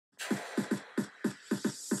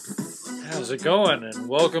How's it going? And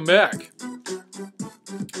welcome back.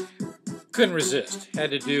 Couldn't resist. Had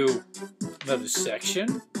to do another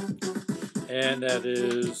section. And that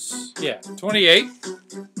is, 28.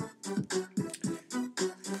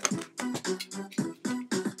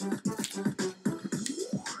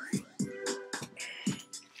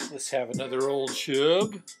 Let's have another old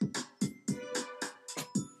shub.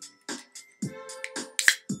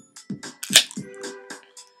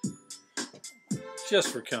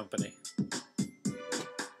 Just for company.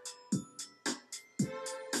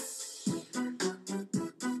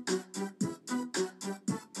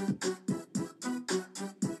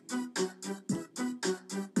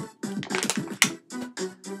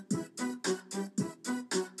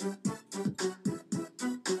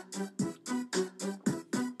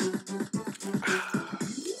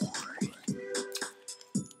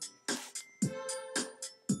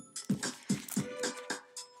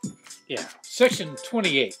 Section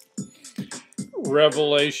 28.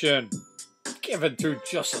 Revelation given through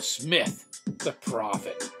Joseph Smith, the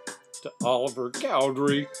prophet, to Oliver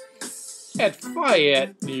Cowdery at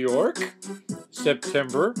Fayette, New York,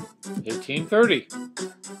 September 1830.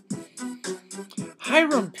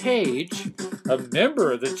 Hiram Page, a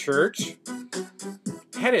member of the church,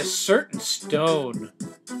 had a certain stone.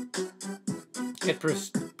 It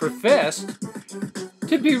professed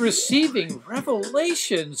to be receiving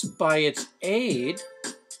revelations by its aid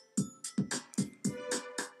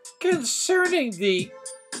concerning the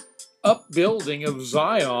upbuilding of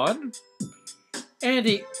Zion and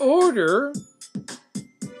the order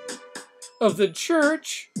of the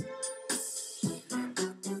church.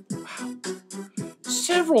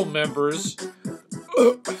 Several members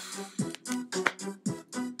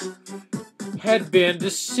had been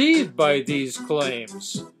deceived by these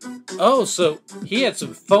claims. Oh, so he had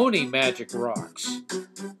some phony magic rocks,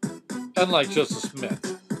 unlike Joseph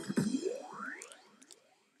Smith.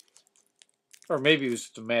 Or maybe it was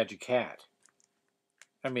just a magic hat.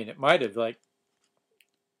 I mean, it might have,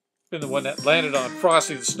 been the one that landed on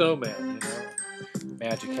Frosty the Snowman,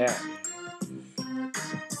 magic hat.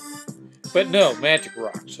 But no, magic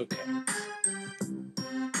rocks, okay.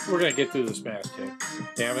 We're going to get through this mass tape.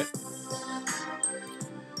 Damn it.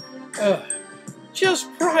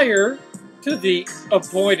 Just prior to the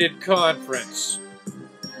appointed conference,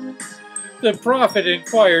 the prophet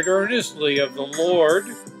inquired earnestly of the Lord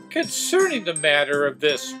concerning the matter of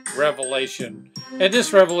this revelation, and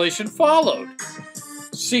this revelation followed.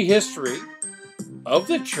 See History of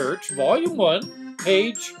the Church, Volume 1,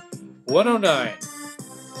 page 109.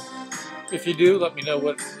 If you do, let me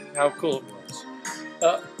know how cool it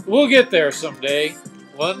was. We'll get there someday,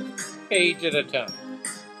 one page at a time.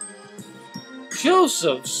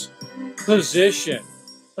 Joseph's position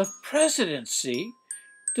of presidency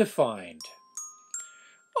defined.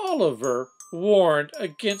 Oliver warned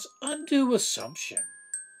against undue assumption.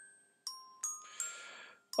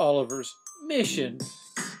 Oliver's mission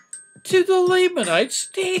to the Lamanites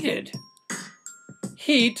stated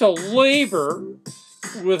he to labor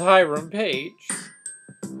with Hiram Page,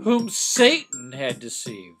 whom Satan had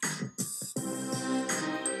deceived.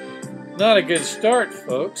 Not a good start,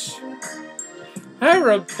 folks.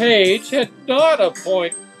 Hiram Page, not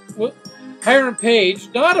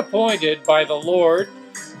appointed by the Lord,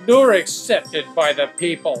 nor accepted by the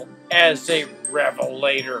people as a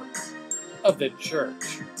revelator of the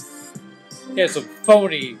church. He had some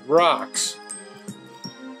phony rocks.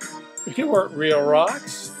 They weren't real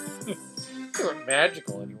rocks. They weren't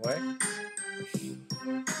magical anyway.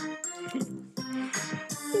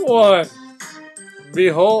 1.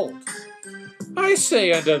 Behold, I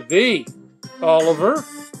say unto thee, Oliver,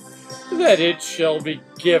 that it shall be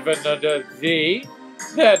given unto thee,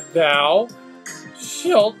 that thou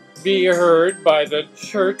shalt be heard by the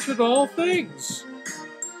church in all things,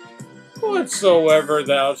 whatsoever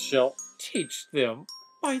thou shalt teach them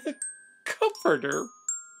by the Comforter.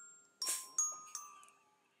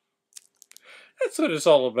 That's what it's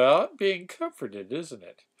all about, being comforted, isn't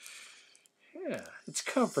it? Yeah, it's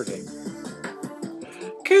comforting.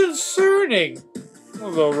 Concerning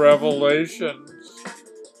the revelations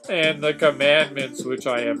and the commandments which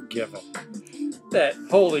I have given. That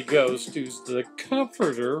Holy Ghost, who's the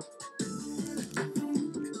Comforter,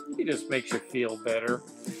 he just makes you feel better.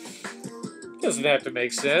 Doesn't have to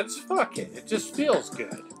make sense. Fuck it. It just feels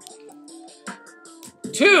good.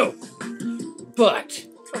 2. But,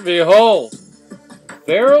 behold,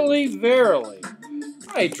 verily, verily,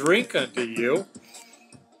 I drink unto you.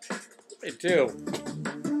 Me too.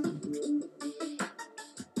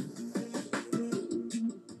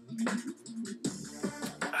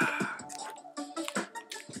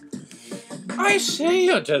 I say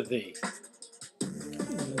unto thee,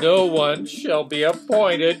 no one shall be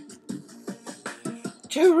appointed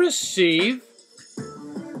to receive,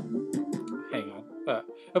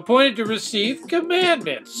 appointed to receive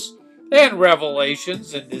commandments and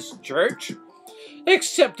revelations in this church,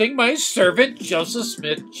 excepting my servant Joseph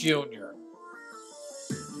Smith, Jr.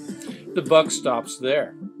 The buck stops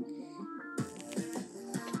there.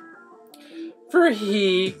 For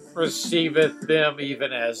he receiveth them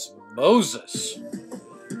even as Moses.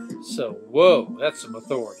 So, whoa, that's some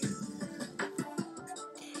authority.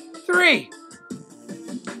 3.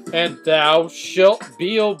 And thou shalt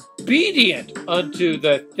be obedient unto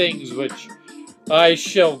the things which I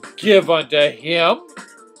shall give unto him,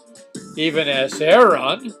 even as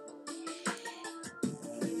Aaron.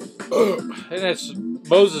 And that's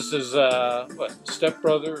Moses'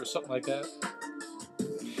 stepbrother or something like that.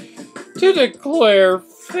 To declare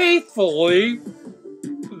faithfully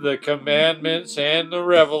the commandments and the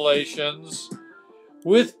revelations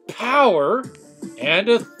with power and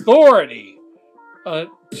authority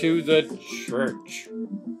unto the church.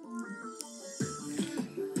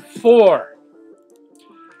 4.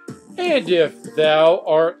 And if thou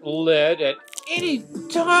art led at any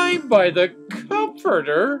time by the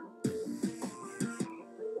Comforter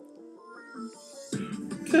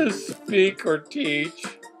to speak or teach,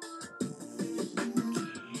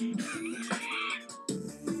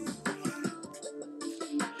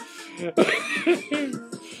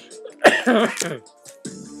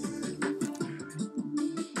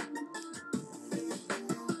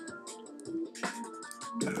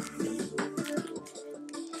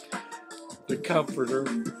 the Comforter,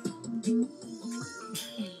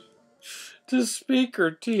 to speak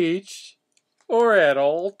or teach, or at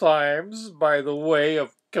all times by the way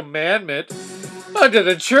of commandment unto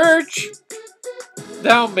the church,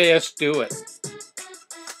 thou mayest do it.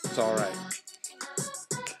 It's all right.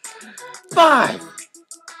 5.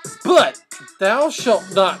 But thou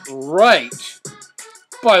shalt not write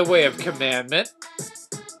by way of commandment,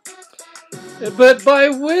 but by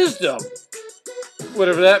wisdom,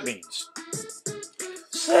 whatever that means.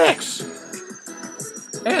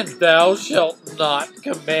 6. And thou shalt not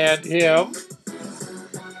command him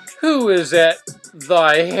who is at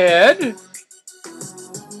thy head.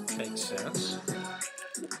 Makes sense.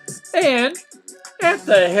 And at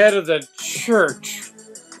the head of the church,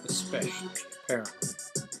 especially, apparently.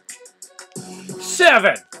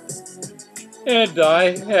 7. And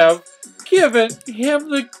I have given him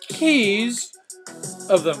the keys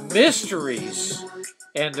of the mysteries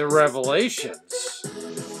and the revelations,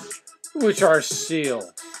 which are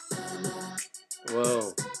sealed.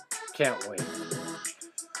 Whoa, can't wait.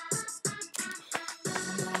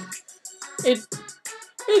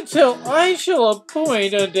 Until I shall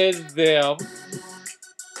appoint unto them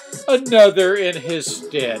another in his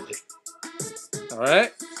stead.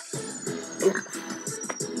 Alright?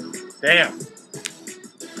 Damn.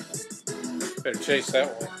 Better chase that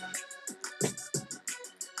one.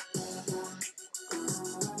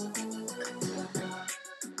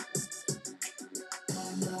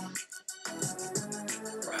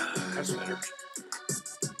 That's better.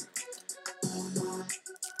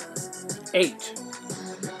 8.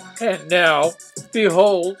 And now,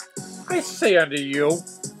 behold, I say unto you,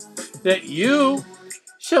 that you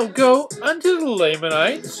shall go unto the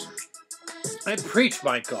Lamanites and preach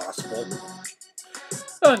my gospel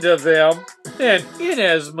unto them, and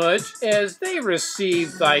inasmuch as they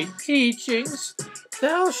receive thy teachings,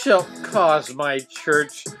 thou shalt cause my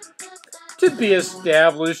church to be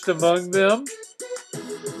established among them,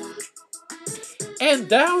 and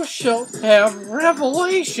thou shalt have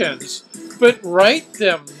revelations, but write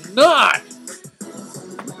them not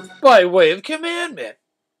by way of commandment.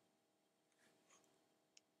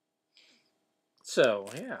 So,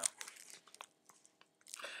 yeah.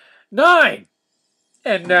 9.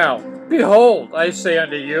 And now, behold, I say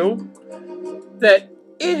unto you, that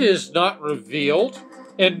it is not revealed,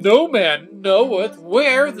 and no man knoweth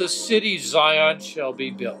where the city Zion shall be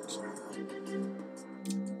built.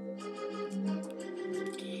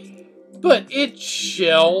 But it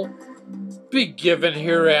shall be given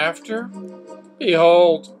hereafter.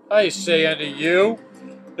 Behold, I say unto you,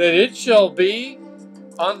 that it shall be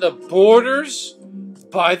on the borders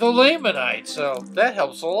by the Lamanites. So that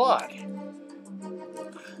helps a lot.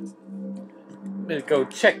 I'm going to go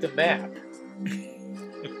check the map.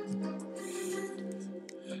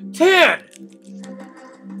 10.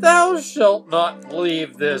 Thou shalt not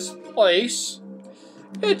leave this place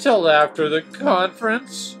until after the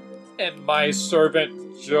conference, and my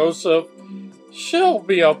servant Joseph shall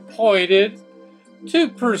be appointed to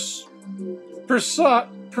preside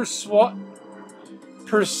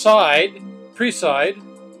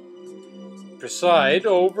preside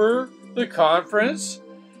over the conference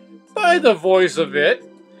by the voice of it,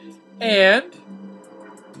 and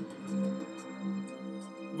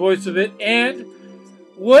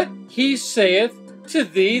what he saith to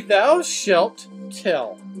thee thou shalt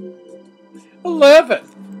tell. 11.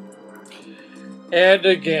 And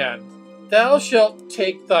again, thou shalt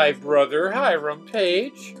take thy brother Hiram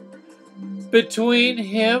Page between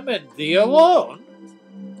him and thee alone,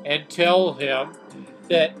 and tell him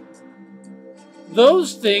that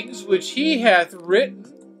those things which he hath written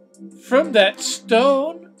from that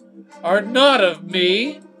stone are not of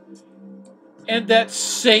me, and that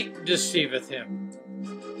Satan deceiveth him.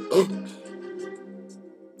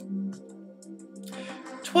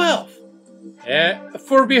 12.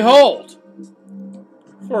 For behold,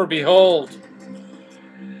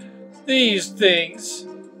 these things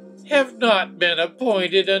have not been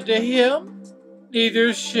appointed unto him,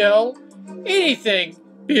 neither shall anything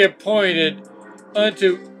be appointed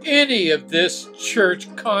unto any of this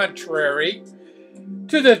church contrary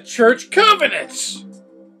to the church covenants.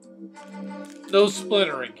 No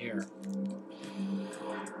splintering here.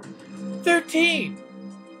 13.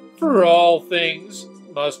 For all things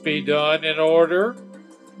must be done in order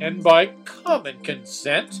and by common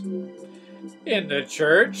consent in the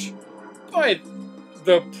church by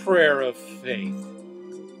the prayer of faith.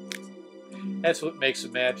 That's what makes the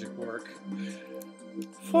magic work.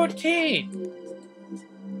 14.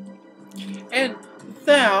 And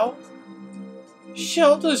thou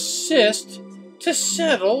shalt assist to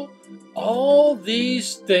settle all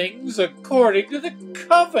these things according to the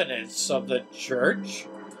covenants of the church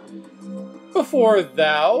before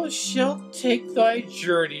thou shalt take thy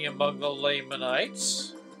journey among the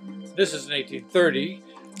Lamanites. This is in 1830,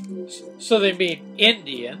 so they mean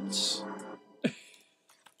Indians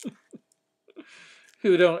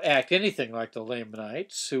who don't act anything like the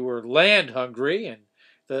Lamanites, who were land hungry, and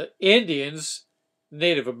the Indians,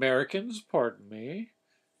 Native Americans, pardon me.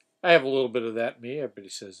 I have a little bit of that in me. Everybody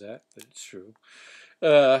says that, but it's true.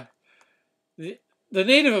 The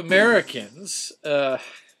Native Americans,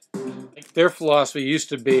 their philosophy used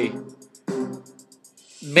to be,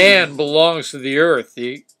 man belongs to the earth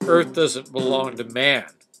doesn't belong to man.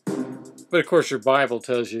 But of course your Bible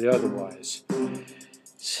tells you otherwise.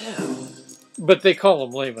 So, but they call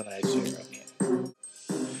them Lamanites here. Okay.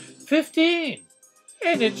 15.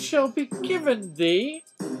 And it shall be given thee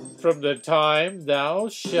from the time thou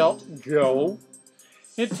shalt go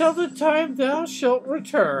until the time thou shalt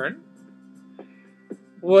return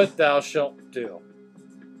what thou shalt do.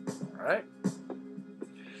 All right.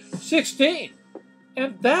 16.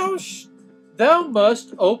 And thou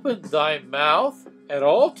must open thy mouth at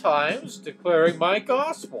all times, declaring my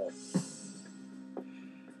gospel.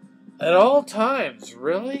 At all times,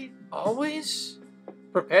 really? Always?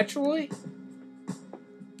 Perpetually?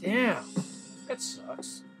 Damn, that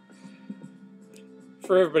sucks.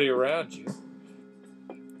 For everybody around you.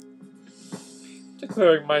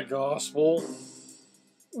 Declaring my gospel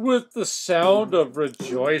with the sound of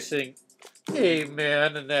rejoicing.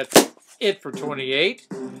 Amen. And that's it for 28.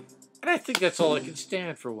 And I think that's all I can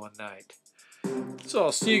stand for one night. So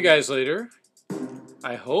I'll see you guys later.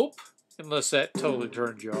 I hope. Unless that totally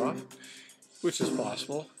turns you off. Which is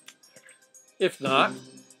possible. If not,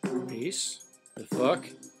 peace the fuck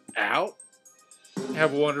out.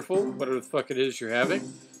 Have a wonderful, whatever the fuck it is you're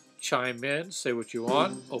having. Chime in, say what you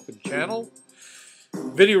want. Open channel.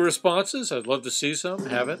 Video responses, I'd love to see some.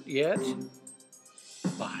 Haven't yet.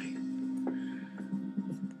 Bye.